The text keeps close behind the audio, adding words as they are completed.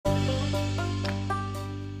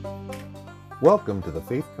Welcome to the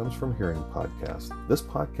Faith Comes From Hearing podcast. This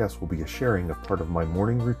podcast will be a sharing of part of my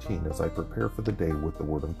morning routine as I prepare for the day with the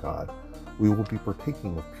Word of God. We will be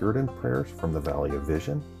partaking of Puritan prayers from the Valley of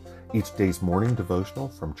Vision, each day's morning devotional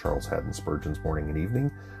from Charles Haddon Spurgeon's Morning and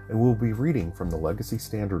Evening, and we'll be reading from the Legacy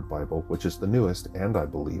Standard Bible, which is the newest and, I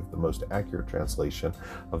believe, the most accurate translation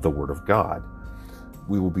of the Word of God.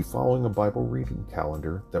 We will be following a Bible reading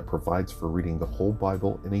calendar that provides for reading the whole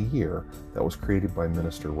Bible in a year that was created by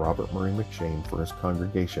Minister Robert Murray McShane for his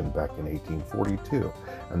congregation back in 1842,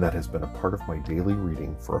 and that has been a part of my daily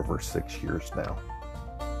reading for over 6 years now.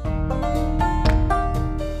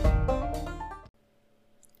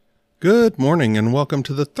 Good morning and welcome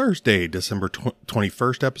to the Thursday, December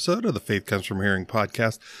 21st episode of the Faith Comes From Hearing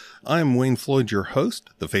podcast. I'm Wayne Floyd, your host.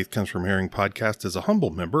 The Faith Comes From Hearing podcast is a humble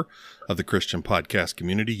member of the Christian podcast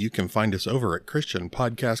community. You can find us over at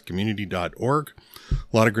christianpodcastcommunity.org.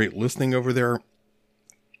 A lot of great listening over there.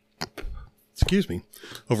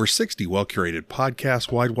 Over 60 well-curated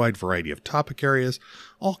podcasts, wide variety of topic areas,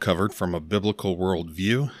 all covered from a biblical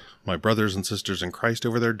worldview. My brothers and sisters in Christ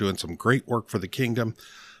over there doing some great work for the kingdom.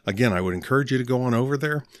 Again, I would encourage you to go on over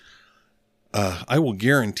there. I will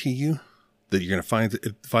guarantee you that you're going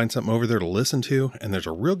to find something over there to listen to, and there's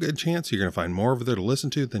a real good chance you're going to find more over there to listen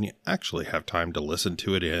to than you actually have time to listen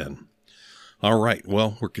to it in. All right,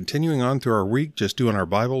 well, we're continuing on through our week, just doing our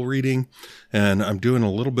Bible reading, and I'm doing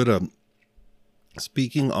a little bit of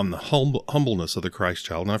speaking on the humbleness of the Christ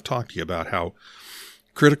child, and I've talked to you about how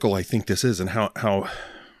critical I think this is and how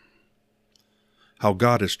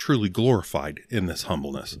God is truly glorified in this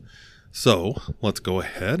humbleness. So let's go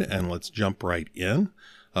ahead and let's jump right in.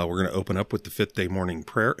 We're going to open up with the fifth day morning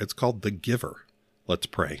prayer. It's called the Giver. Let's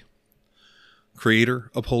pray.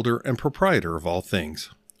 Creator, upholder, and proprietor of all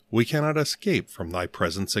things, we cannot escape from thy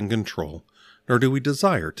presence and control, nor do we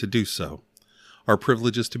desire to do so. Our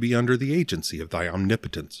privilege is to be under the agency of thy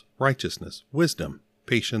omnipotence, righteousness, wisdom,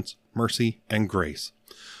 patience, mercy, and grace.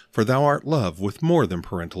 For thou art love with more than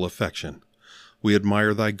parental affection. We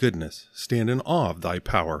admire thy goodness, stand in awe of thy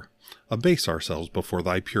power, abase ourselves before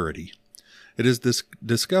thy purity. It is this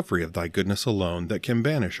discovery of thy goodness alone that can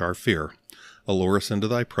banish our fear. Allure us into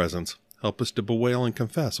thy presence, help us to bewail and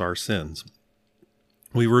confess our sins.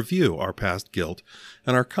 We review our past guilt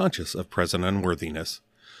and are conscious of present unworthiness.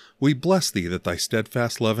 We bless thee that thy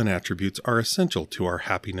steadfast love and attributes are essential to our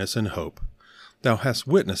happiness and hope. Thou hast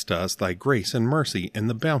witnessed to us thy grace and mercy in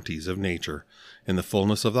the bounties of nature, in the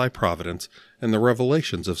fullness of thy providence, in the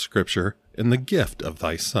revelations of Scripture, in the gift of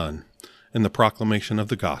thy Son, in the proclamation of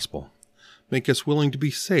the gospel. Make us willing to be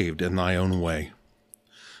saved in thy own way,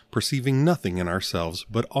 perceiving nothing in ourselves,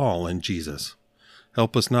 but all in Jesus.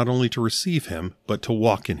 Help us not only to receive him, but to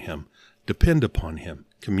walk in him, depend upon him,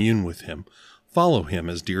 commune with him, follow him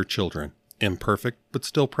as dear children, imperfect, but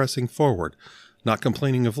still pressing forward, not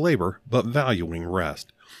complaining of labor, but valuing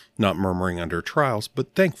rest, not murmuring under trials,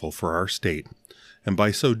 but thankful for our state. And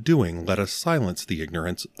by so doing, let us silence the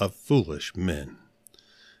ignorance of foolish men.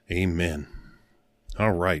 Amen.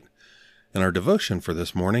 All right. In our devotion for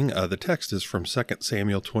this morning, the text is from 2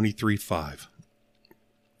 Samuel 23:5.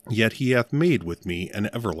 Yet he hath made with me an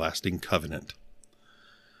everlasting covenant.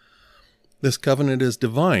 This covenant is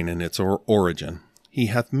divine in its origin. He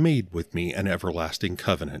hath made with me an everlasting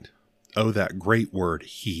covenant. Oh, that great word,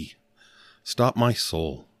 he. Stop my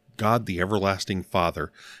soul. God, the everlasting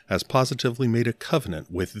Father, has positively made a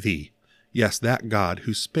covenant with thee. Yes, that God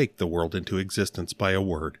who spake the world into existence by a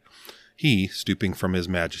word. He, stooping from his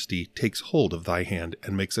majesty, takes hold of thy hand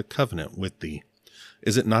and makes a covenant with thee.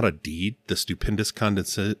 Is it not a deed, the stupendous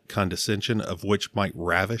condescension of which might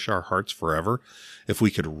ravish our hearts forever, if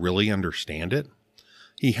we could really understand it?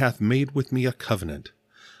 He hath made with me a covenant.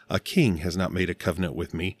 A king has not made a covenant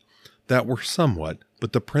with me. That were somewhat,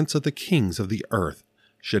 but the prince of the kings of the earth,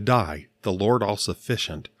 Shaddai, the Lord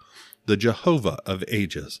all-sufficient, the Jehovah of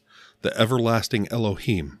ages, the everlasting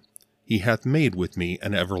Elohim, he hath made with me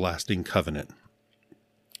an everlasting covenant.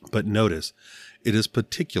 But notice, it is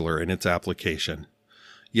particular in its application.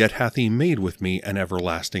 Yet hath he made with me an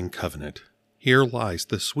everlasting covenant. Here lies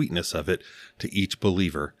the sweetness of it to each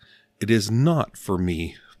believer. It is not for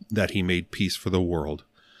me that he made peace for the world.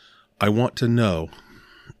 I want to know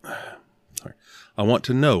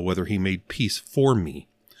whether he made peace for me.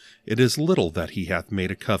 It is little that he hath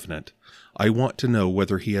made a covenant. I want to know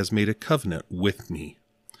whether he has made a covenant with me.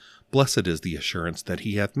 Blessed is the assurance that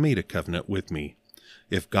he hath made a covenant with me.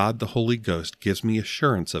 If God the Holy Ghost gives me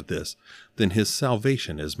assurance of this, then his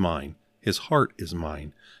salvation is mine, his heart is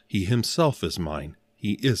mine, he himself is mine,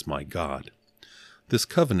 he is my God. This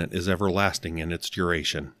covenant is everlasting in its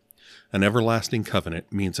duration. An everlasting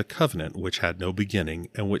covenant means a covenant which had no beginning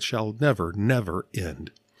and which shall never, never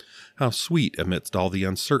end. How sweet amidst all the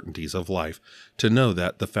uncertainties of life to know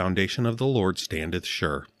that the foundation of the Lord standeth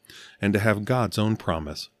sure, and to have God's own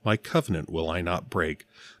promise, my covenant will I not break,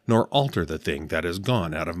 nor alter the thing that is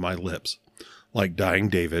gone out of my lips. Like dying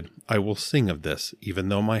David, I will sing of this, even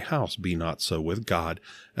though my house be not so with God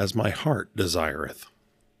as my heart desireth.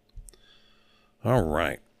 All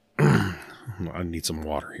right. I need some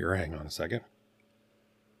water here. Hang on a second.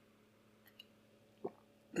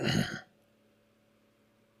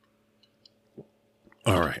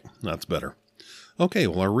 All right, that's better. Okay,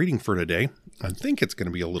 well, our reading for today, I think it's going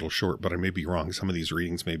to be a little short, but I may be wrong. Some of these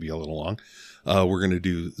readings may be a little long. We're going to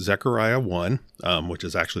do Zechariah 1, which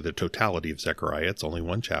is actually the totality of Zechariah. It's only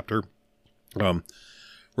one chapter.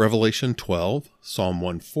 Revelation 12, Psalm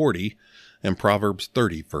 140, and Proverbs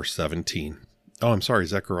 30, verse 17. Oh, I'm sorry,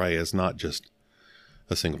 Zechariah is not just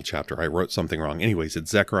a single chapter. I wrote something wrong. Anyways, it's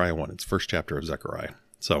Zechariah 1. It's first chapter of Zechariah.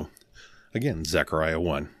 So, again, Zechariah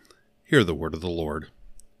 1. Hear the word of the Lord.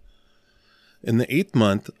 In the 8th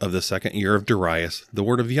month of the 2nd year of Darius, the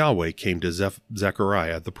word of Yahweh came to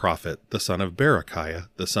Zechariah the prophet, the son of Berechiah,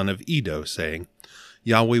 the son of Iddo, saying,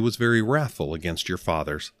 Yahweh was very wrathful against your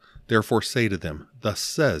fathers. Therefore say to them, Thus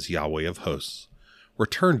says Yahweh of hosts.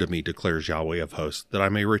 Return to me, declares Yahweh of hosts, that I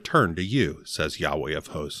may return to you, says Yahweh of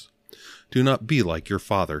hosts. Do not be like your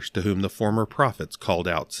fathers, to whom the former prophets called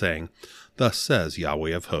out, saying, Thus says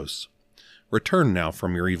Yahweh of hosts. Return now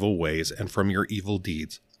from your evil ways and from your evil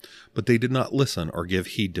deeds. But they did not listen or give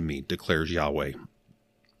heed to me, declares Yahweh.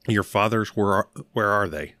 Your fathers, where are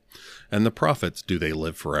they? And the prophets, do they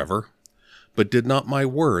live forever? But did not my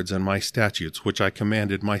words and my statutes, which I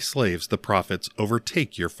commanded my slaves, the prophets,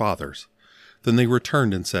 overtake your fathers? Then they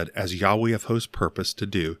returned and said, As Yahweh of hosts purposed to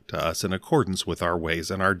do to us in accordance with our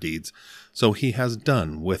ways and our deeds, so he has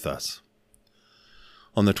done with us.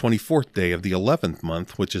 On the 24th day of the 11th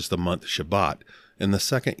month, which is the month Shabbat, in the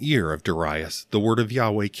 2nd year of Darius, the word of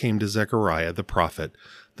Yahweh came to Zechariah the prophet,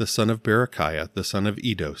 the son of Berechiah, the son of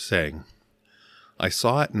Iddo, saying, I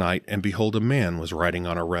saw at night, and behold, a man was riding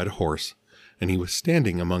on a red horse, and he was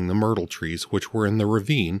standing among the myrtle trees which were in the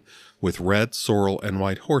ravine, with red, sorrel, and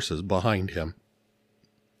white horses behind him.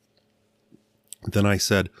 Then I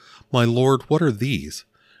said, My Lord, what are these?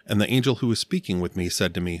 And the angel who was speaking with me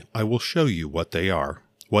said to me, I will show you what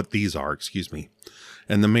these are.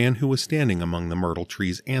 And the man who was standing among the myrtle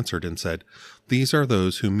trees answered and said, These are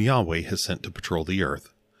those whom Yahweh has sent to patrol the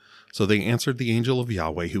earth. So they answered the angel of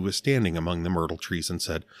Yahweh who was standing among the myrtle trees and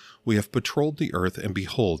said, We have patrolled the earth, and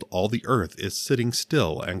behold, all the earth is sitting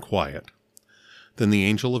still and quiet. Then the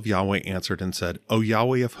angel of Yahweh answered and said, O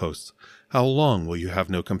Yahweh of hosts, how long will you have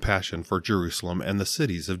no compassion for Jerusalem and the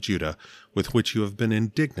cities of Judah, with which you have been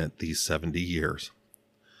indignant these 70 years?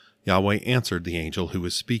 Yahweh answered the angel who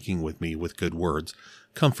was speaking with me with good words,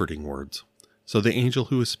 comforting words. So the angel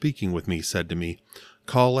who was speaking with me said to me,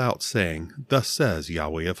 Call out, saying, Thus says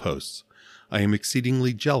Yahweh of hosts, I am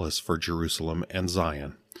exceedingly jealous for Jerusalem and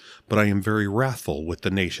Zion, but I am very wrathful with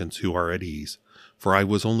the nations who are at ease. For I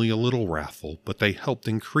was only a little wrathful, but they helped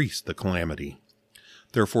increase the calamity.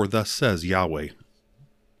 Therefore thus says Yahweh,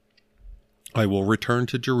 I will return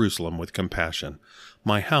to Jerusalem with compassion.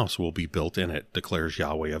 My house will be built in it, declares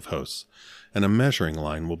Yahweh of hosts, and a measuring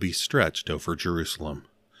line will be stretched over Jerusalem.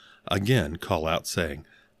 Again call out, saying,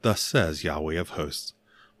 Thus says Yahweh of hosts,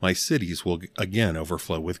 My cities will again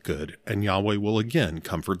overflow with good, and Yahweh will again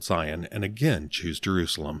comfort Zion, and again choose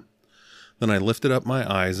Jerusalem. Then I lifted up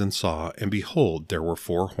my eyes and saw, and behold, there were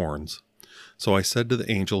 4 horns. So I said to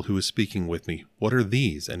the angel who was speaking with me, What are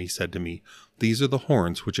these? And he said to me, These are the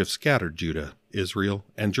horns which have scattered Judah, Israel,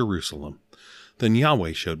 and Jerusalem. Then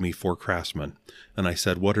Yahweh showed me 4 craftsmen. And I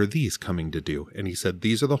said, What are these coming to do? And he said,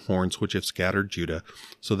 These are the horns which have scattered Judah,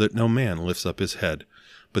 so that no man lifts up his head.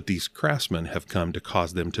 But these craftsmen have come to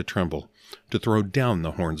cause them to tremble, to throw down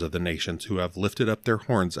the horns of the nations who have lifted up their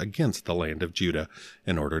horns against the land of Judah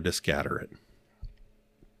in order to scatter it.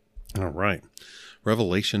 All right.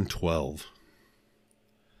 Revelation 12.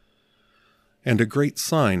 And a great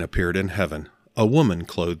sign appeared in heaven, a woman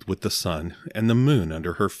clothed with the sun, and the moon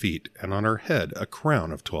under her feet, and on her head a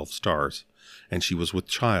crown of 12 stars. And she was with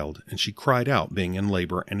child, and she cried out, being in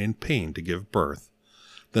labor and in pain to give birth.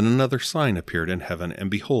 Then another sign appeared in heaven, and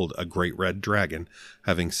behold, a great red dragon,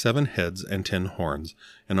 having 7 heads and 10 horns,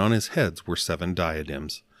 and on his heads were 7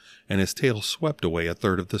 diadems. And his tail swept away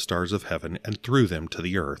 1/3 of the stars of heaven, and threw them to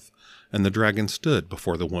the earth. And the dragon stood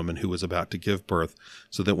before the woman who was about to give birth,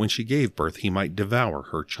 so that when she gave birth he might devour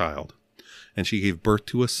her child. And she gave birth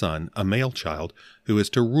to a son, a male child, who is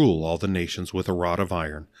to rule all the nations with a rod of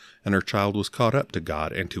iron. And her child was caught up to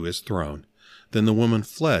God and to his throne. Then the woman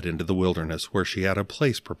fled into the wilderness, where she had a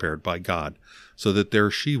place prepared by God, so that there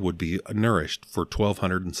she would be nourished for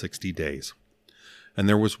 1260 days. And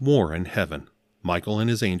there was war in heaven, Michael and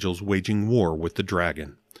his angels waging war with the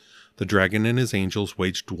dragon. The dragon and his angels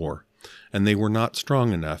waged war, and they were not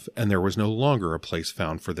strong enough, and there was no longer a place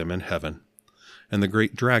found for them in heaven. And the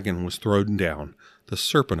great dragon was thrown down, the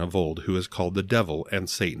serpent of old, who is called the devil and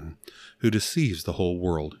Satan, who deceives the whole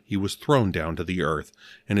world. He was thrown down to the earth,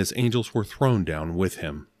 and his angels were thrown down with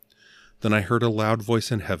him. Then I heard a loud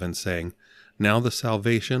voice in heaven saying, Now the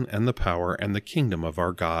salvation and the power and the kingdom of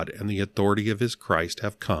our God and the authority of his Christ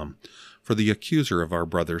have come, for the accuser of our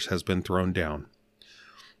brothers has been thrown down,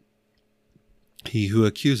 he who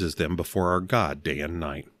accuses them before our God day and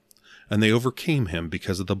night. And they overcame him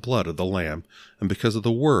because of the blood of the Lamb, and because of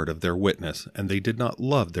the word of their witness, and they did not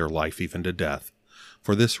love their life even to death.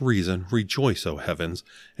 For this reason rejoice, O heavens,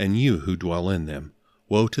 and you who dwell in them.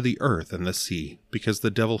 Woe to the earth and the sea, because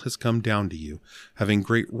the devil has come down to you, having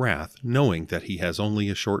great wrath, knowing that he has only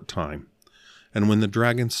a short time. And when the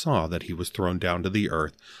dragon saw that he was thrown down to the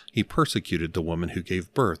earth, he persecuted the woman who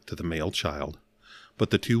gave birth to the male child. But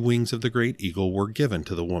the 2 wings of the great eagle were given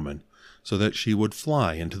to the woman, so that she would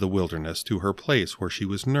fly into the wilderness to her place where she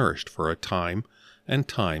was nourished for a time, and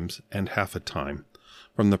times, and half a time,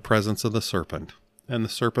 from the presence of the serpent. And the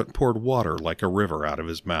serpent poured water like a river out of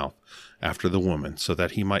his mouth after the woman, so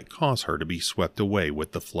that he might cause her to be swept away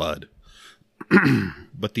with the flood.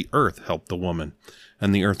 But the earth helped the woman,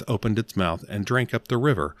 and the earth opened its mouth and drank up the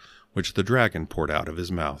river, which the dragon poured out of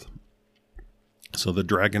his mouth. So the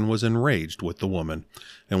dragon was enraged with the woman,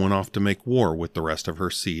 and went off to make war with the rest of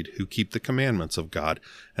her seed, who keep the commandments of God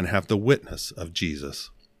and have the witness of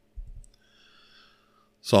Jesus.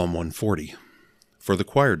 Psalm 140. For the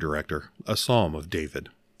choir director, a psalm of David.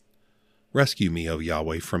 Rescue me, O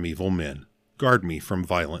Yahweh, from evil men. Guard me from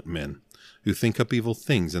violent men, who think up evil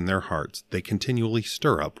things in their hearts. They continually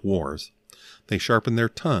stir up wars. They sharpen their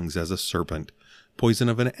tongues as a serpent. Poison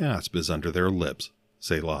of an asp is under their lips.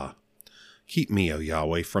 Selah. Keep me, O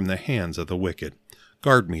Yahweh, from the hands of the wicked.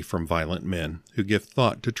 Guard me from violent men, who give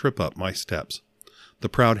thought to trip up my steps. The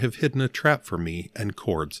proud have hidden a trap for me and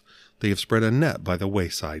cords. They have spread a net by the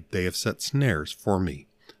wayside. They have set snares for me.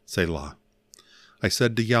 Selah. I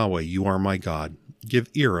said to Yahweh, You are my God. Give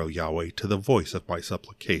ear, O Yahweh, to the voice of my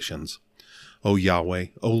supplications. O Yahweh,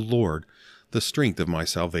 O Lord, the strength of my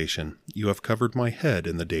salvation, you have covered my head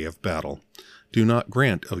in the day of battle. Do not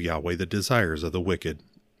grant, O Yahweh, the desires of the wicked.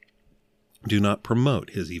 Do not promote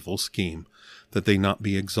his evil scheme, that they not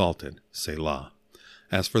be exalted. Selah.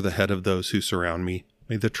 As for the head of those who surround me,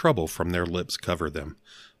 may the trouble from their lips cover them.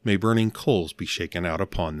 May burning coals be shaken out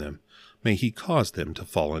upon them. May he cause them to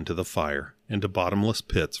fall into the fire, into bottomless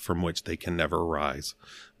pits from which they can never rise.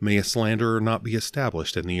 May a slanderer not be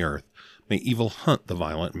established in the earth. May evil hunt the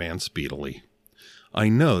violent man speedily. I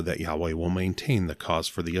know that Yahweh will maintain the cause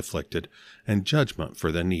for the afflicted, and judgment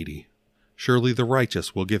for the needy. Surely the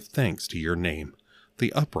righteous will give thanks to your name.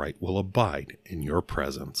 The upright will abide in your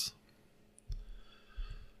presence.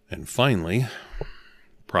 And finally,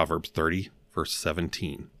 Proverbs 30, verse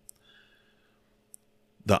 17.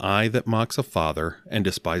 The eye that mocks a father and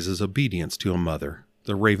despises obedience to a mother,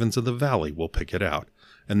 the ravens of the valley will pick it out,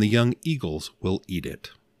 and the young eagles will eat it.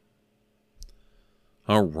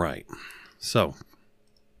 All right. So,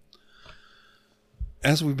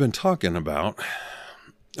 as we've been talking about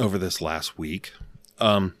over this last week,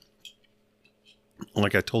 like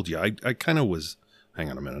I told you, I kind of was, hang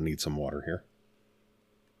on a minute, I need some water here.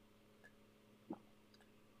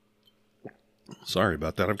 Sorry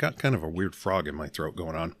about that. I've got kind of a weird frog in my throat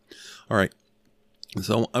going on. All right.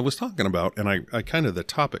 So I was talking about, and I kind of, the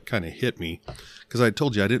topic kind of hit me because I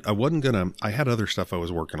told you I had other stuff I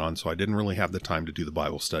was working on, so I didn't really have the time to do the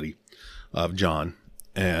Bible study of John.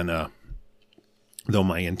 And, though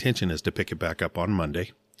my intention is to pick it back up on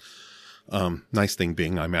Monday. Nice thing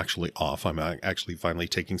being I'm actually off. I'm actually finally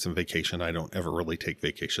taking some vacation. I don't ever really take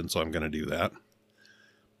vacation, so I'm going to do that.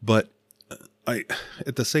 But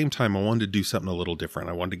at the same time, I wanted to do something a little different.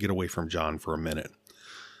 I wanted to get away from John for a minute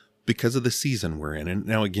because of the season we're in. And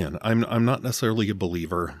now again, I'm not necessarily a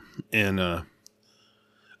believer in,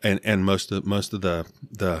 and most of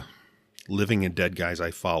the living and dead guys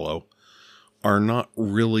I follow are not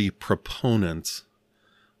really proponents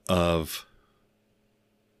of,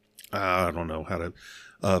 I don't know how to,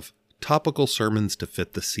 of topical sermons to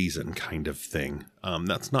fit the season kind of thing.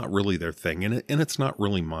 That's not really their thing, and it's not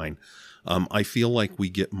really mine. I feel like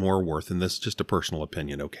we get more worth, and this is just a personal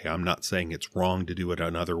opinion, okay? I'm not saying it's wrong to do it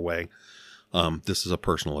another way. This is a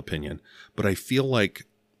personal opinion, but I feel like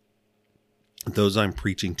those I'm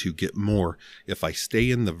preaching to get more if I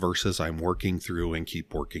stay in the verses I'm working through and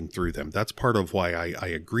keep working through them. That's part of why I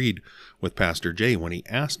agreed with Pastor Jay when he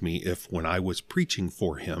asked me if, when I was preaching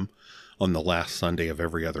for him on the last Sunday of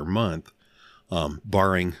every other month,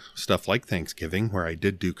 barring stuff like Thanksgiving, where I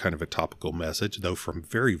did do kind of a topical message, though from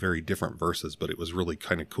very, very different verses, but it was really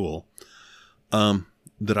kind of cool,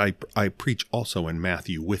 that I preach also in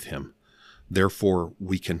Matthew with him. Therefore,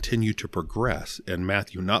 we continue to progress in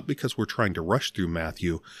Matthew, not because we're trying to rush through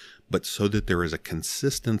Matthew, but so that there is a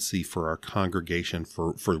consistency for our congregation,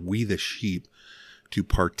 for we the sheep, to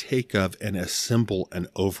partake of and assemble an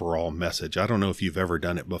overall message. I don't know if you've ever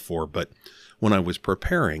done it before, but when I was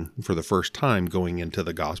preparing for the first time going into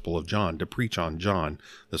the Gospel of John to preach on John,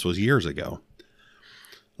 this was years ago,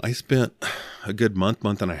 I spent a good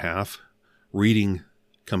month and a half reading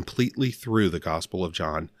completely through the Gospel of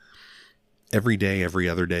John every day, every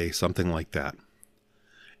other day, something like that.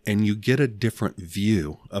 And you get a different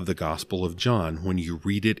view of the Gospel of John when you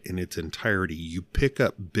read it in its entirety. You pick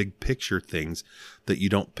up big picture things that you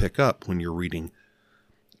don't pick up when you're reading,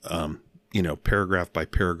 paragraph by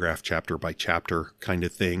paragraph, chapter by chapter kind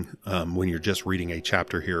of thing. When you're just reading a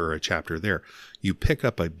chapter here or a chapter there, you pick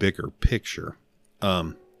up a bigger picture.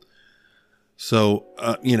 So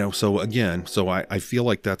I feel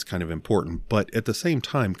like that's kind of important, but at the same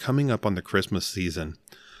time, coming up on the Christmas season,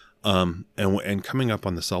 and coming up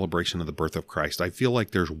on the celebration of the birth of Christ, I feel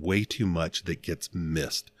like there's way too much that gets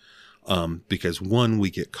missed. Because one,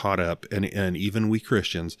 we get caught up, and even we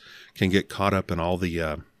Christians can get caught up in all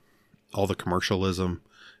the commercialism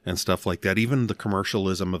and stuff like that. Even the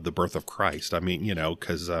commercialism of the birth of Christ. I mean,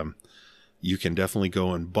 because, you can definitely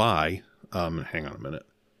go and buy, hang on a minute.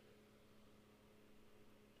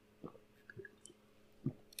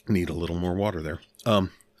 Need a little more water there.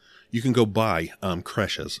 You can go buy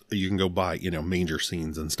creches. You can go buy, manger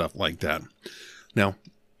scenes and stuff like that. Now,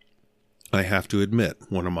 I have to admit,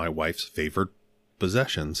 one of my wife's favorite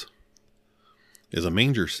possessions is a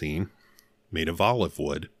manger scene made of olive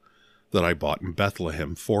wood that I bought in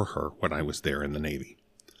Bethlehem for her when I was there in the Navy.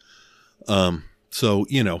 So,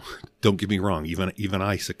 don't get me wrong, even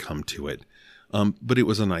I succumbed to it. But it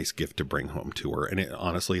was a nice gift to bring home to her. And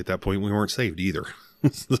honestly, at that point, we weren't saved either.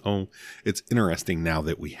 So it's interesting now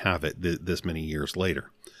that we have it this many years later.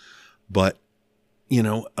 But,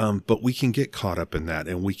 but we can get caught up in that,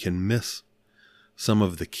 and we can miss some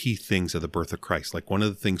of the key things of the birth of Christ. Like one of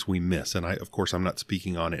the things we miss, and of course, I'm not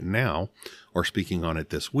speaking on it now or speaking on it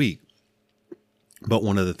this week, but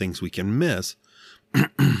one of the things we can miss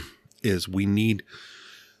is we need,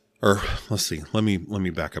 or let's see, let me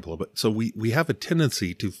back up a little bit. So we have a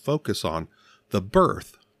tendency to focus on the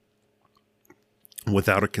birth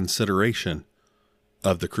without a consideration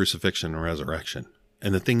of the crucifixion and resurrection.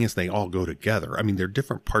 And the thing is, they all go together. I mean, they're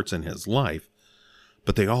different parts in his life,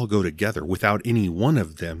 but they all go together. Without any one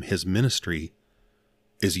of them, his ministry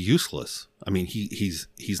is useless. I mean, he's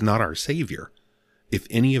not our Savior if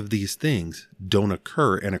any of these things don't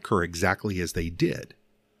occur and occur exactly as they did.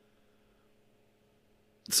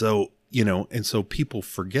 So, and so people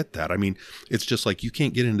forget that. I mean, it's just like you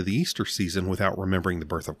can't get into the Easter season without remembering the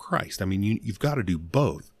birth of Christ. I mean, you've got to do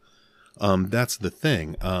both. That's the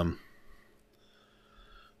thing.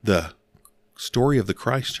 The story of the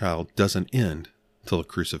Christ child doesn't end till the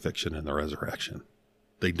crucifixion and the resurrection.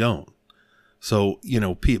 They don't. So,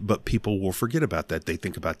 but people will forget about that. They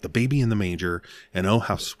think about the baby in the manger and, oh,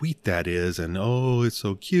 how sweet that is. And, oh, it's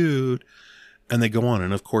so cute. And they go on,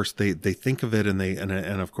 and of course they think of it, and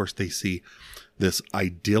of course they see this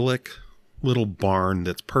idyllic little barn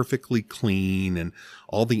that's perfectly clean, and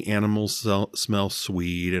all the animals smell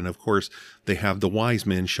sweet, and of course they have the wise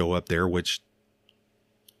men show up there, which,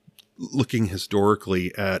 looking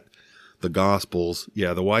historically at the Gospels,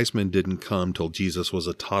 the wise men didn't come till Jesus was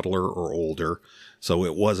a toddler or older, so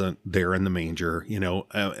it wasn't there in the manger.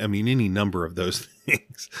 I mean, any number of those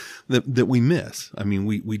things that we miss. I mean,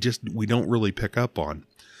 we don't really pick up on,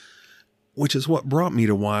 which is what brought me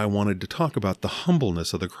to why I wanted to talk about the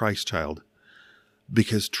humbleness of the Christ child.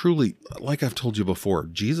 Because truly, like I've told you before,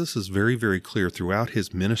 Jesus is very, very clear throughout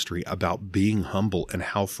his ministry about being humble, and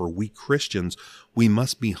how for we Christians, we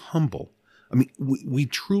must be humble. I mean, we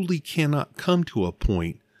truly cannot come to a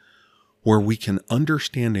point where we can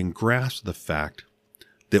understand and grasp the fact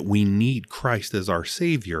that we need Christ as our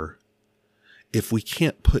Savior if we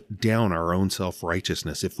can't put down our own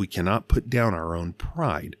self-righteousness, if we cannot put down our own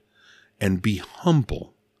pride and be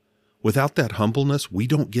humble. Without that humbleness, we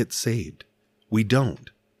don't get saved. We don't.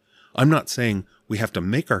 I'm not saying we have to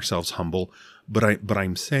make ourselves humble, but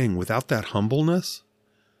I'm saying without that humbleness,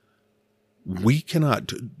 we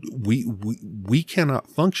cannot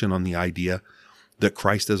function on the idea that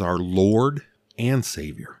Christ is our Lord and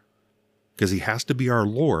Savior, because he has to be our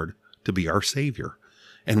Lord to be our Savior.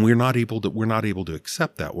 And we're not able to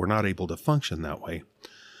accept that. We're not able to function that way.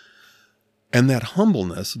 And that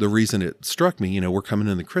humbleness, the reason it struck me, we're coming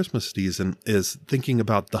in the Christmas season, is thinking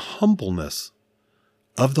about the humbleness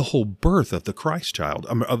of the whole birth of the Christ child,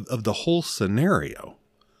 of the whole scenario.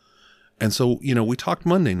 And so, we talked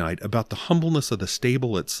Monday night about the humbleness of the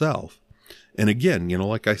stable itself. And again,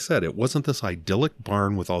 like I said, it wasn't this idyllic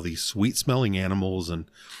barn with all these sweet smelling animals and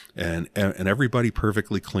everybody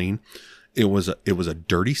perfectly clean. It was a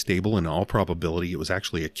dirty stable in all probability. It was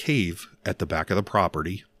actually a cave at the back of the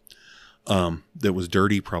property. That was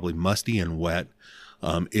dirty, probably musty and wet.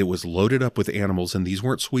 It was loaded up with animals, and these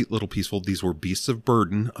weren't sweet little peaceful. These were beasts of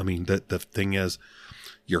burden. I mean, the thing is,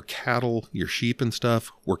 your cattle, your sheep and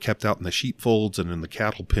stuff were kept out in the sheepfolds and in the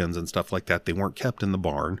cattle pens and stuff like that. They weren't kept in the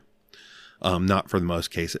barn. Not for the most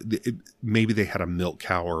cases. Maybe they had a milk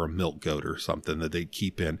cow or a milk goat or something that they'd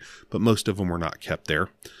keep in, but most of them were not kept there.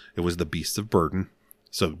 It was the beasts of burden,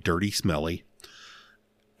 so dirty, smelly.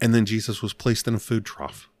 And then Jesus was placed in a food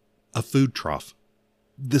trough. A food trough.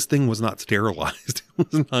 This thing was not sterilized.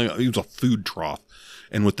 It was a food trough.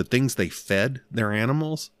 And with the things they fed their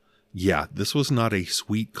animals, yeah, this was not a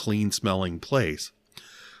sweet, clean smelling place.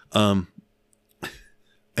 And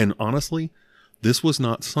honestly, this was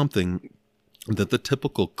not something that the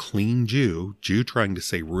typical clean Jew trying to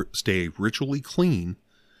stay ritually clean,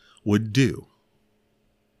 would do.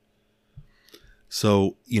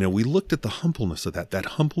 So, we looked at the humbleness of that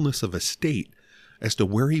humbleness of a state as to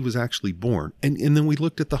where he was actually born. And then we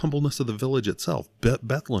looked at the humbleness of the village itself,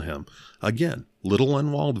 Bethlehem. Again, little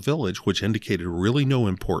unwalled village, which indicated really no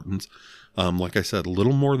importance. Like I said, a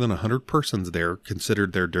little more than 100 persons there,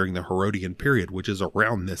 considered there during the Herodian period, which is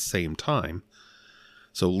around this same time.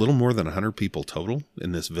 So a little more than 100 people total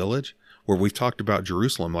in this village, where we've talked about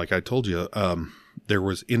Jerusalem. Like I told you, there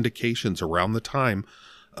was indications around the time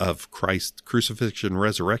of Christ's crucifixion,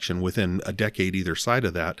 resurrection, within a decade either side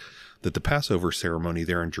of that the Passover ceremony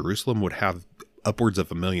there in Jerusalem would have upwards of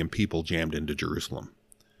 1 million people jammed into Jerusalem.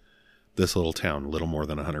 This little town, a little more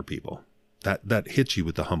than 100 people. That hits you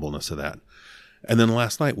with the humbleness of that. And then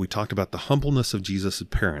last night we talked about the humbleness of Jesus'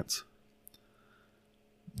 parents.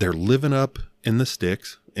 They're living up in the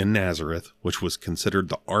sticks in Nazareth, which was considered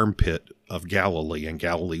the armpit of Galilee, and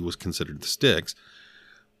Galilee was considered the sticks.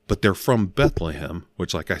 But they're from Bethlehem,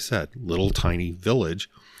 which, like I said, little tiny village.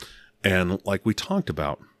 And like we talked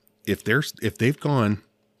about, if they've gone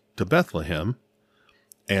to Bethlehem,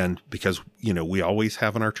 and because, we always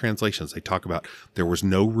have in our translations, they talk about there was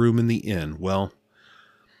no room in the inn. Well,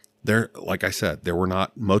 like I said, there were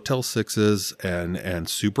not Motel 6s and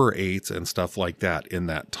Super 8s and stuff like that in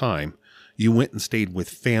that time. You went and stayed with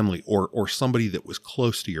family or somebody that was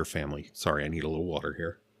close to your family. Sorry, I need a little water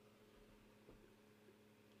here.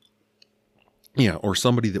 Yeah, or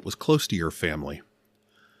somebody that was close to your family.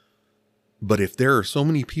 But if there are so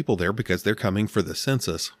many people there because they're coming for the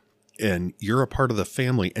census, and you're a part of the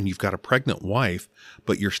family and you've got a pregnant wife,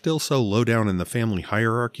 but you're still so low down in the family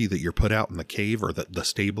hierarchy that you're put out in the cave or the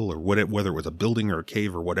stable or whether it was a building or a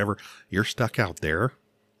cave or whatever, you're stuck out there.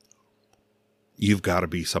 You've got to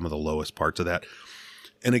be some of the lowest parts of that.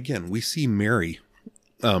 And again, we see Mary,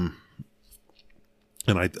 and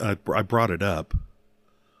I brought it up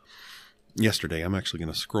yesterday. I'm actually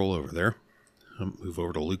going to scroll over there. I'll move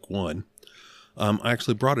over to Luke 1. I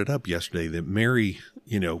actually brought it up yesterday that Mary,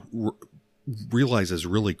 realizes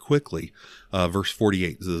really quickly, verse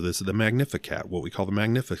 48, this is the Magnificat, what we call the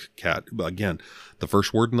Magnificat. Again, the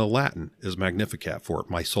first word in the Latin is Magnificat for it.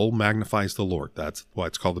 My soul magnifies the Lord. That's why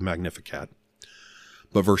it's called the Magnificat.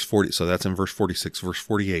 But verse 40, so that's in verse 46, verse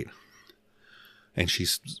 48. And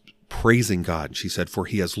she's praising God. She said, "For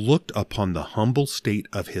he has looked upon the humble state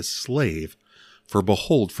of his slave. For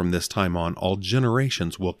behold, from this time on, all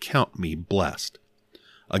generations will count me blessed."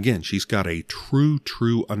 Again, she's got a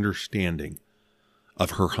true understanding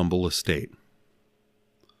of her humble estate.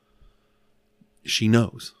 She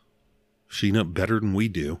knows better than we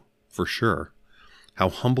do, for sure, how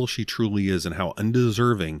humble she truly is and how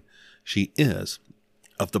undeserving she is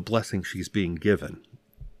of the blessing she's being given.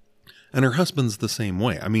 And her husband's the same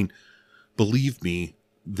way. I mean, believe me,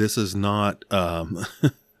 this is not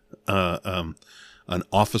an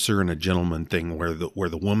officer and a gentleman thing where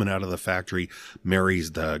the woman out of the factory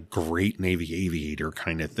marries the great Navy aviator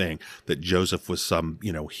kind of thing, that Joseph was some,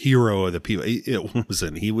 hero of the people. It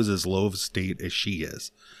wasn't. He was as low of estate as she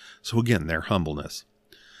is. So again, their humbleness.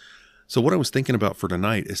 So what I was thinking about for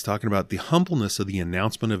tonight is talking about the humbleness of the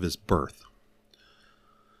announcement of his birth. Again, she's got a true understanding of her humble estate. She knows better than we do, for sure, how humble she truly is and how undeserving of the blessing she's being given. And her husband's the same way. I mean, believe me, this is not an officer and a gentleman thing where the woman out of the factory marries the great Navy aviator kind of thing, that Joseph was some, hero of the people. It wasn't. He was as low of estate as she is. So again, their humbleness. So what I was thinking about for tonight is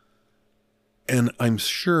talking about the humbleness And I'm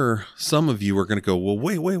sure some of you are going to go, well,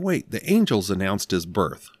 wait. The angels announced his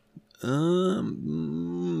birth.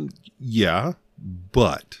 Yeah,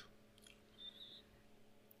 but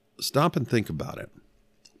stop and think about it.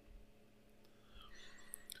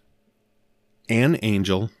 An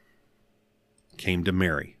angel came to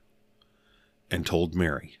Mary and told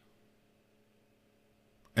Mary.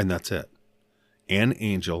 And that's it. An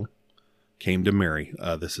angel came to Mary.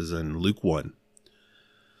 This is in Luke 1.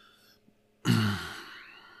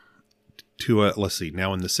 Let's see.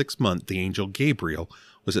 Now in the 6th month, the angel Gabriel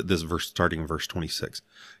was at this verse, starting in verse 26.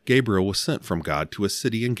 Gabriel was sent from God to a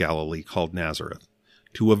city in Galilee called Nazareth,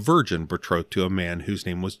 to a virgin betrothed to a man whose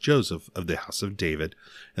name was Joseph of the house of David,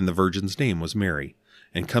 and the virgin's name was Mary.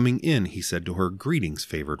 And coming in, he said to her, "Greetings,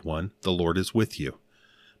 favored one, the Lord is with you."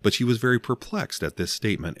 But she was very perplexed at this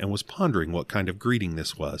statement, and was pondering what kind of greeting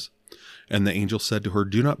this was. And the angel said to her,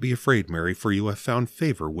 "Do not be afraid, Mary, for you have found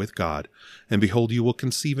favor with God. And behold, you will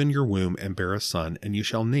conceive in your womb and bear a son, and you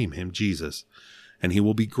shall name him Jesus. And he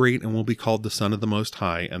will be great and will be called the Son of the Most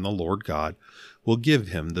High, and the Lord God will give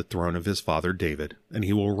him the throne of his father David, and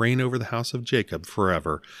he will reign over the house of Jacob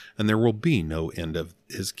forever, and there will be no end of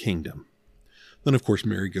his kingdom." Then, of course,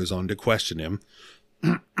 Mary goes on to question him,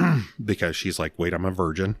 because she's like, wait, I'm a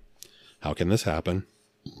virgin. How can this happen?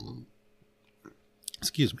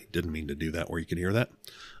 Excuse me, didn't mean to do that where you can hear that.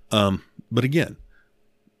 But again,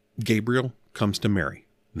 Gabriel comes to Mary,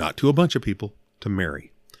 not to a bunch of people, to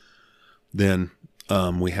Mary. Then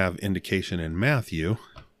we have indication in Matthew,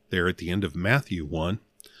 there at the end of Matthew 1,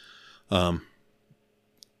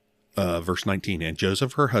 verse 19. And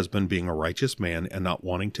Joseph, her husband, being a righteous man and not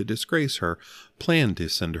wanting to disgrace her, planned to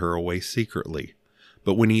send her away secretly.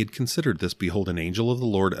 But when he had considered this, behold, an angel of the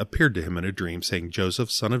Lord appeared to him in a dream, saying, "Joseph,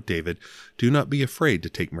 son of David, do not be afraid to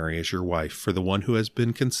take Mary as your wife, for the one who has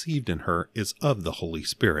been conceived in her is of the Holy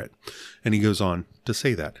Spirit." And he goes on to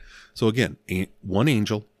say that. So again, one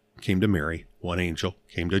angel came to Mary, one angel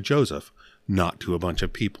came to Joseph, not to a bunch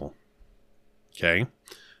of people. Okay?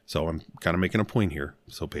 So I'm kind of making a point here,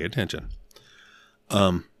 so pay attention.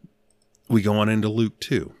 We go on into Luke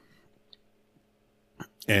 2.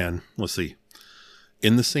 And let's see.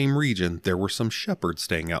 In the same region, there were some shepherds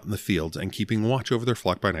staying out in the fields and keeping watch over their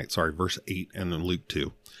flock by night. Sorry, verse 8 and then Luke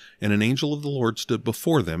 2. And an angel of the Lord stood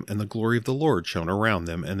before them, and the glory of the Lord shone around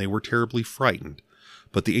them, and they were terribly frightened.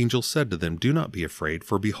 But the angel said to them, "Do not be afraid,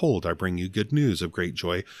 for behold, I bring you good news of great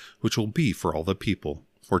joy, which will be for all the people.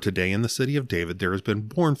 For today in the city of David there has been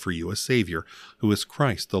born for you a Savior, who is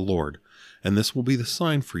Christ the Lord. And this will be the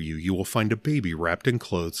sign for you. You will find a baby wrapped in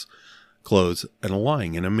clothes, and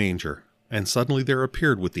lying in a manger." And suddenly there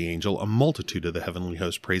appeared with the angel a multitude of the heavenly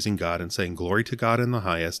host, praising God and saying, "Glory to God in the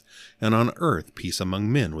highest, and on earth peace among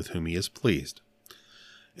men with whom he is pleased."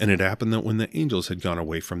 And it happened that when the angels had gone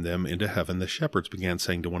away from them into heaven, the shepherds began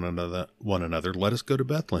saying to one another, "Let us go to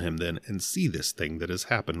Bethlehem then, and see this thing that has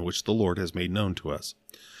happened, which the Lord has made known to us."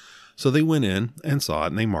 So they went in and saw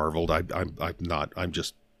it, and they marveled. I'm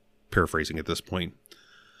just paraphrasing at this point.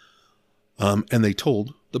 And they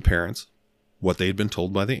told the parents what they had been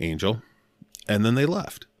told by the angel. And then they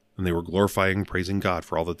left, and they were glorifying and praising God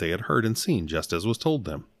for all that they had heard and seen, just as was told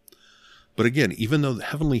them. But again, even though the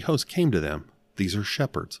heavenly host came to them, these are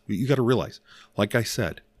shepherds. You got to realize, like I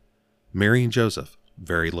said, Mary and Joseph,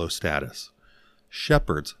 very low status.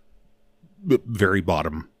 Shepherds, very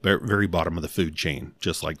bottom of the food chain,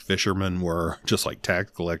 just like fishermen were, just like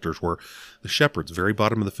tax collectors were. The shepherds, very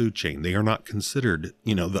bottom of the food chain. They are not considered,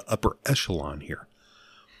 the upper echelon here.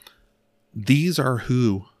 These are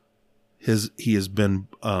who his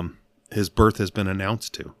birth has been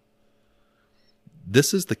announced to.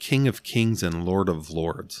 This is the King of Kings and Lord of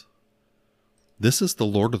Lords. This is the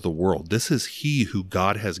Lord of the world. This is he who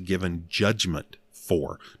God has given judgment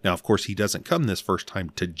for. Now, of course, he doesn't come this first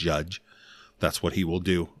time to judge. That's what he will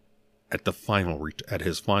do at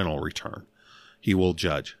his final return. He will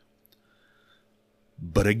judge.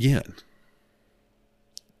 But again,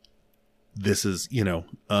 this is,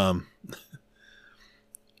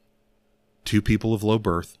 two people of low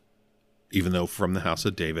birth, even though from the house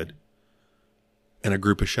of David, and a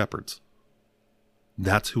group of shepherds.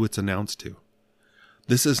 That's who it's announced to.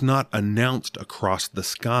 This is not announced across the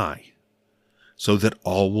sky so that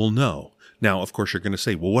all will know. Now, of course, you're going to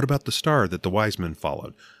say, well, what about the star that the wise men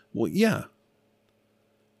followed? Well, yeah.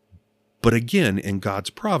 But again, in God's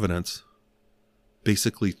providence,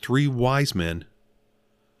 basically 3 wise men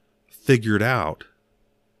figured out,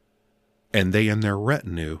 and they and their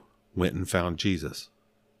retinue went and found Jesus.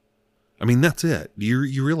 I mean, that's it.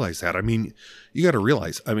 You realize that. I mean, you got to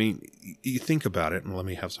realize, you think about it, and let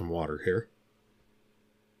me have some water here.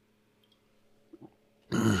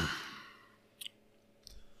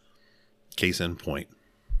 Case in point.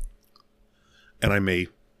 And I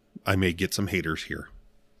may get some haters here.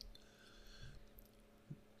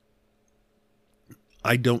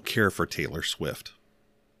 I don't care for Taylor Swift.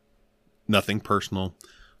 Nothing personal.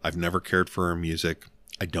 I've never cared for her music.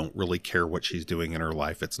 I don't really care what she's doing in her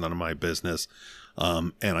life. It's none of my business.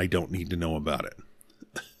 And I don't need to know about it.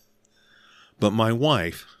 But my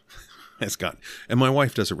wife and my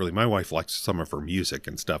wife doesn't really, my wife likes some of her music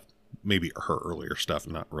and stuff, maybe her earlier stuff,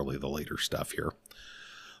 not really the later stuff here.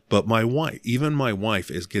 But even my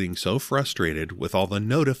wife is getting so frustrated with all the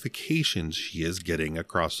notifications she is getting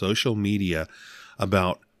across social media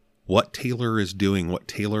about what Taylor is doing, what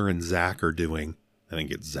Taylor and Zach are doing. I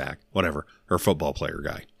think it's Zach, whatever, her football player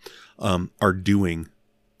guy, are doing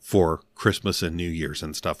for Christmas and New Year's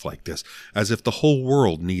and stuff like this, as if the whole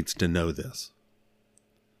world needs to know this.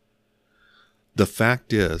 The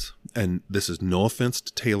fact is, and this is no offense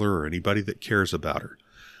to Taylor or anybody that cares about her,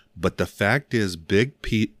 but the fact is, big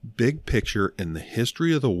picture in the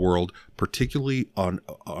history of the world, particularly on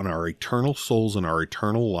our eternal souls and our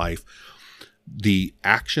eternal life, the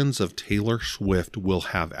actions of Taylor Swift will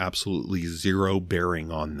have absolutely zero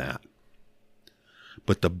bearing on that.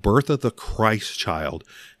 But the birth of the Christ child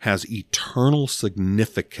has eternal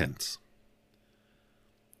significance.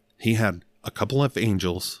 He had a couple of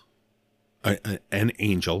angels, an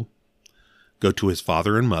angel, go to his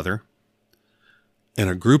father and mother, and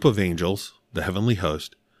a group of angels, the heavenly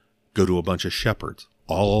host, go to a bunch of shepherds,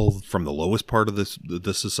 all from the lowest part of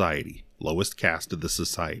the society, lowest caste of the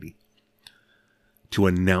society, to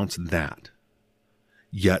announce that.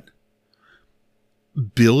 Yet,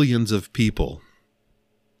 billions of people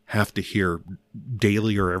have to hear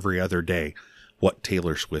daily or every other day what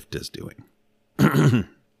Taylor Swift is doing.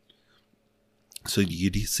 So do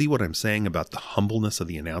you see what I'm saying about the humbleness of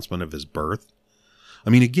the announcement of his birth? I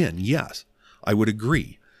mean, again, yes, I would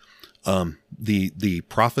agree. The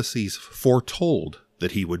prophecies foretold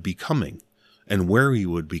that he would be coming and where he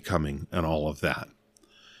would be coming and all of that.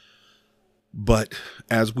 But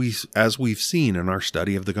as we've seen in our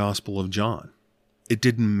study of the Gospel of John, it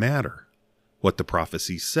didn't matter what the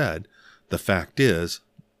prophecies said. The fact is,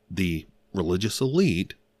 the religious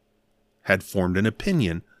elite had formed an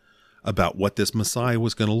opinion about what this Messiah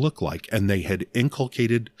was going to look like, and they had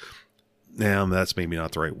inculcated, that's maybe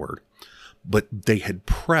not the right word, but they had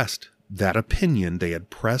pressed that opinion, they had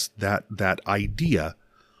pressed that idea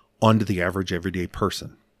onto the average everyday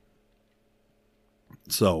person.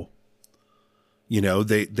 So,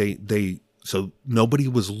 so nobody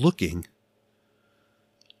was looking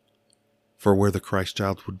for where the Christ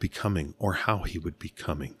child would be coming, or how he would be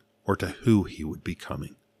coming, or to who he would be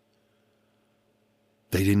coming.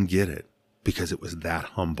 They didn't get it because it was that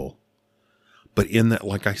humble. But in that,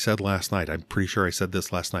 like I said last night, I'm pretty sure I said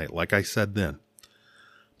this last night, like I said then,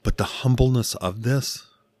 but the humbleness of this,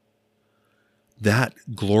 that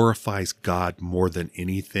glorifies God more than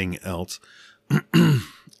anything else.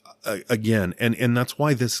 Again, and that's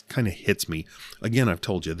why this kind of hits me. Again, I've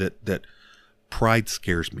told you that pride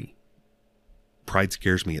scares me. Pride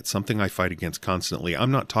scares me. It's something I fight against constantly.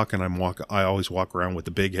 I'm not talking, I always walk around with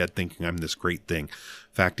a big head thinking I'm this great thing.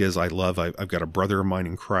 Fact is, I've got a brother of mine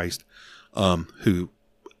in Christ who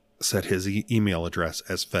set his email address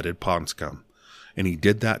as fetid pond scum. And he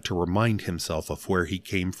did that to remind himself of where he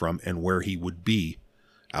came from and where he would be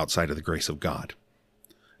outside of the grace of God.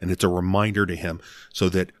 And it's a reminder to him so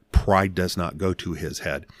that pride does not go to his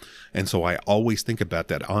head. And so I always think about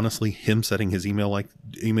that. Honestly, him setting his email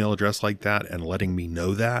address like that and letting me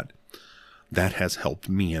know that has helped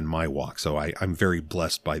me in my walk. So I'm very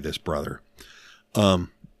blessed by this brother on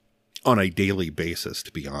a daily basis,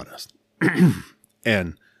 to be honest.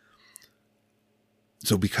 And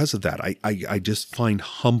so because of that, I just find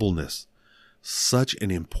humbleness such an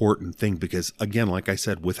important thing, because again, like I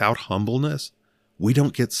said, without humbleness, we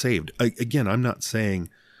don't get saved. Again, I'm not saying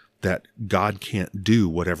that God can't do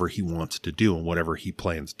whatever he wants to do and whatever he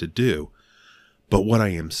plans to do. But what I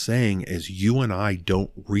am saying is you and I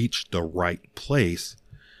don't reach the right place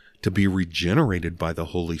to be regenerated by the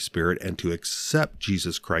Holy Spirit and to accept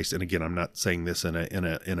Jesus Christ. And again, I'm not saying this in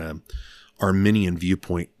a Arminian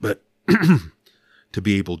viewpoint, but to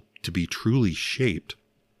be able to be truly shaped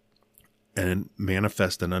and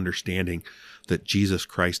manifest an understanding that Jesus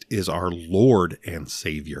Christ is our Lord and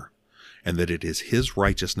Savior, and that it is his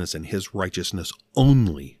righteousness and his righteousness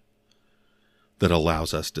only that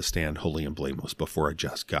allows us to stand holy and blameless before a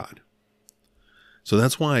just God. So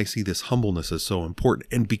that's why I see this humbleness as so important.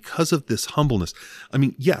 And because of this humbleness, I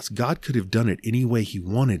mean, yes, God could have done it any way he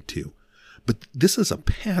wanted to, but this is a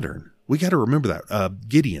pattern. We got to remember that.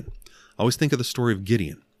 Gideon. I always think of the story of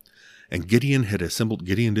Gideon. And Gideon had assembled.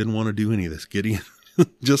 Gideon didn't want to do any of this. Gideon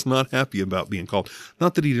just not happy about being called.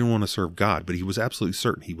 Not that he didn't want to serve God, but he was absolutely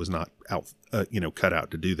certain he was not cut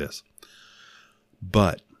out to do this.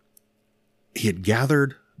 But he had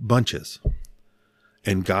gathered bunches,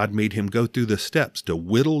 and God made him go through the steps to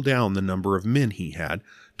whittle down the number of men he had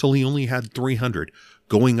till he only had 300,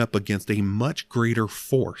 going up against a much greater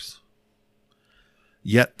force.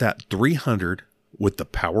 Yet that 300, with the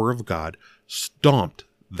power of God, stomped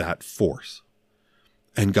that force.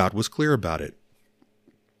 And God was clear about it.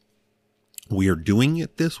 We are doing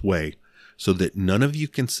it this way so that none of you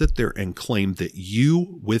can sit there and claim that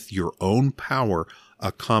you, with your own power,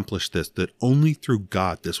 accomplished this, that only through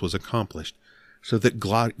God this was accomplished, so that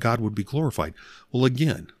God would be glorified. Well,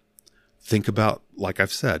 again, think about, like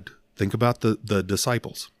I've said, think about the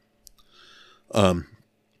disciples. Of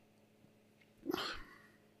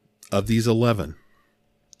these 11,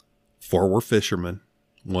 4 were fishermen.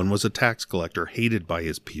 1 was a tax collector, hated by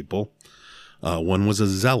his people. 1 was a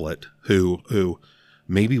zealot who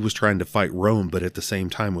maybe was trying to fight Rome, but at the same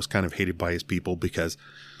time was kind of hated by his people, because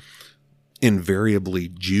invariably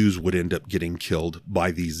Jews would end up getting killed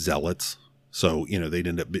by these zealots. So, they'd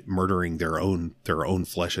end up murdering their own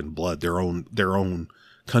flesh and blood, their own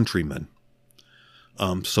countrymen.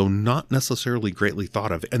 So not necessarily greatly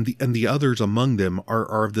thought of. And the others among them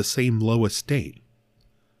are of the same low estate.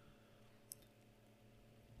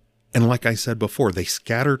 And like I said before, they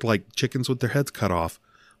scattered like chickens with their heads cut off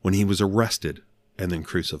when he was arrested and then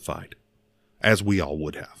crucified, as we all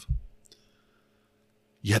would have.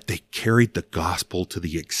 Yet they carried the gospel to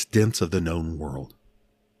the extents of the known world.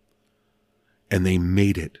 And they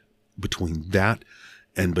made it between that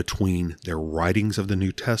and between their writings of the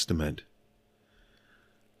New Testament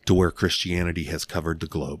to where Christianity has covered the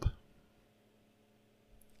globe.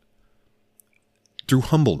 Through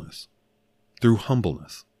humbleness. Through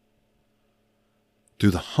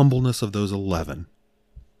the humbleness of those 11,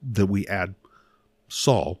 that we add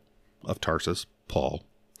Saul of Tarsus, Paul,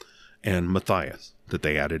 and Matthias, that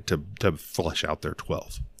they added to flesh out their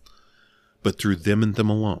 12. But through them and them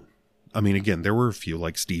alone. I mean, again, there were a few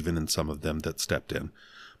like Stephen and some of them that stepped in.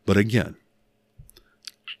 But again,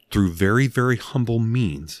 through very, very humble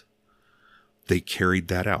means, they carried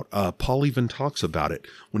that out. Paul even talks about it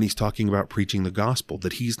when he's talking about preaching the gospel,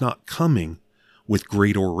 that he's not coming with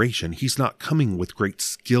great oration. He's not coming with great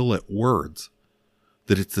skill at words.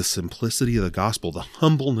 That it's the simplicity of the gospel, the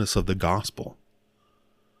humbleness of the gospel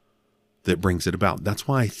that brings it about. That's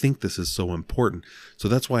why I think this is so important. So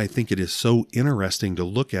that's why I think it is so interesting to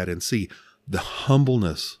look at and see the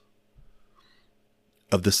humbleness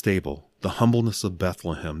of the stable, the humbleness of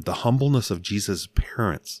Bethlehem, the humbleness of Jesus'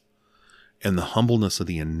 parents, and the humbleness of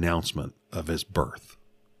the announcement of his birth.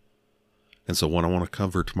 And so what I want to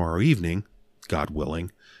cover tomorrow evening, God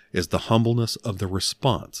willing, is the humbleness of the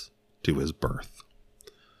response to his birth.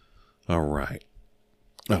 All right.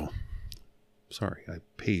 Oh, sorry, I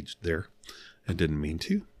paged there. I didn't mean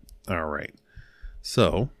to. All right.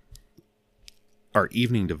 So, our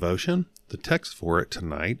evening devotion, the text for it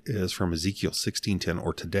tonight is from Ezekiel 16:10,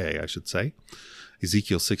 or today, I should say.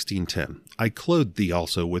 Ezekiel 16:10. I clothed thee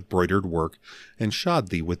also with broidered work, and shod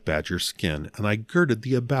thee with badger skin, and I girded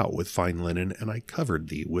thee about with fine linen, and I covered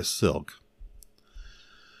thee with silk.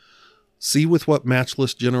 See with what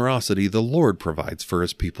matchless generosity the Lord provides for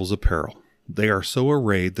his people's apparel. They are so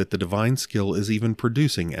arrayed that the divine skill is even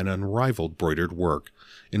producing an unrivaled broidered work,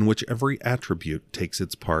 in which every attribute takes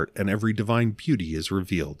its part, and every divine beauty is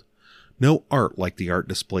revealed. No art like the art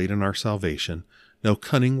displayed in our salvation, no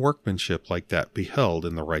cunning workmanship like that beheld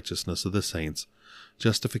in the righteousness of the saints.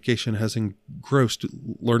 Justification has engrossed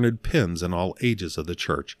learned pens in all ages of the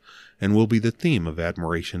church, and will be the theme of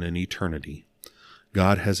admiration in eternity.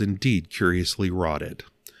 God has indeed curiously wrought it.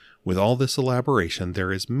 With all this elaboration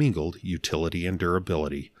there is mingled utility and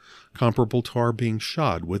durability, comparable to our being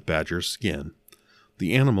shod with badger's skin.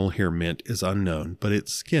 The animal here meant is unknown, but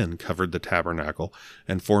its skin covered the tabernacle,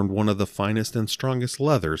 and formed one of the finest and strongest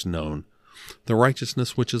leathers known. The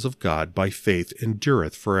righteousness which is of God by faith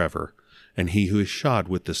endureth forever, and he who is shod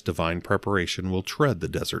with this divine preparation will tread the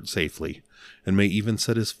desert safely, and may even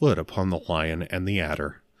set his foot upon the lion and the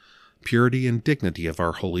adder. Purity and dignity of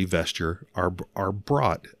our holy vesture are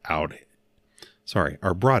brought out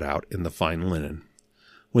in the fine linen.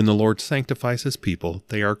 When the Lord sanctifies his people,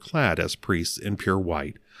 they are clad as priests in pure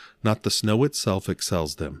white. Not the snow itself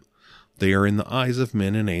excels them. They are in the eyes of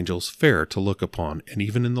men and angels fair to look upon, and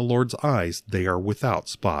even in the Lord's eyes they are without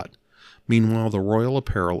spot. Meanwhile the royal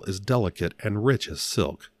apparel is delicate and rich as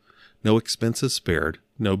silk. No expense is spared,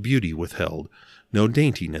 no beauty withheld, no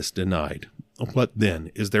daintiness denied. What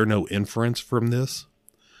then? Is there no inference from this?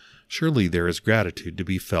 Surely there is gratitude to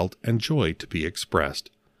be felt and joy to be expressed.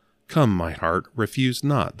 Come, my heart, refuse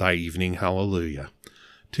not thy evening hallelujah.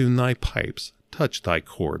 Tune thy pipes, touch thy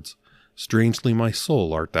chords. Strangely my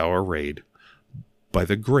soul art thou arrayed by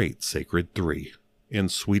the great sacred three. In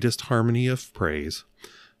sweetest harmony of praise,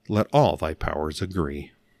 let all thy powers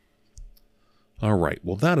agree. All right,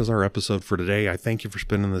 well, that is our episode for today. I thank you for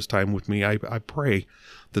spending this time with me. I pray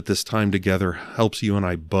that this time together helps you and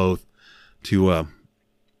I both to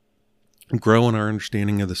grow in our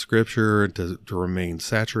understanding of the Scripture, to remain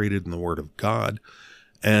saturated in the Word of God,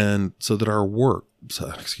 and so that our walk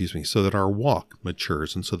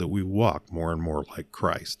matures, and so that we walk more and more like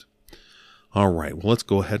Christ. All right, well, let's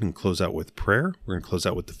go ahead and close out with prayer. We're going to close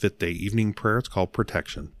out with the fifth day evening prayer. It's called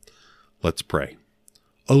Protection. Let's pray.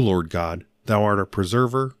 O Lord God, thou art our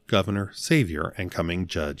preserver, governor, savior, and coming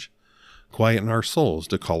judge. Quieten our souls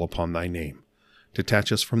to call upon thy name.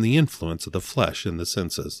 Detach us from the influence of the flesh and the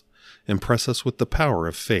senses. Impress us with the power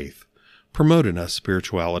of faith. Promote in us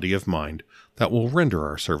spirituality of mind that will render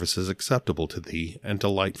our services acceptable to thee and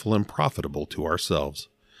delightful and profitable to ourselves.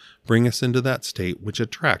 Bring us into that state which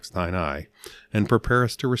attracts thine eye, and prepare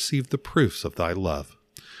us to receive the proofs of thy love.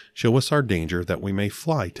 Show us our danger that we may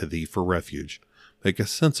fly to thee for refuge. Make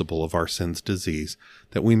us sensible of our sin's disease,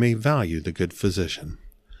 that we may value the good physician.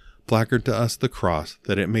 Placard to us the cross,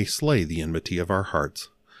 that it may slay the enmity of our hearts.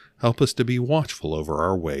 Help us to be watchful over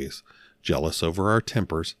our ways, jealous over our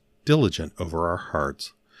tempers, diligent over our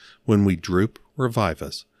hearts. When we droop, revive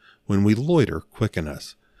us. When we loiter, quicken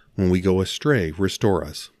us. When we go astray, restore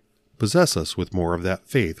us. Possess us with more of that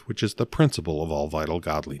faith which is the principle of all vital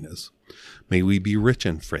godliness. May we be rich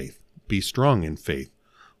in faith, be strong in faith,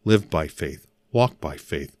 live by faith, walk by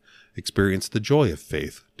faith, experience the joy of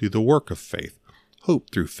faith, do the work of faith,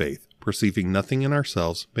 hope through faith, perceiving nothing in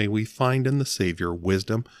ourselves, may we find in the Savior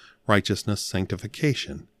wisdom, righteousness,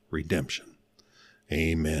 sanctification, redemption.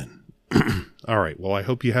 Amen. All right, well, I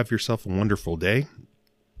hope you have yourself a wonderful day.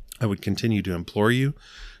 I would continue to implore you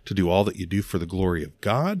to do all that you do for the glory of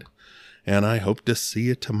God, and I hope to see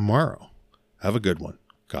you tomorrow. Have a good one.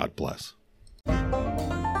 God bless.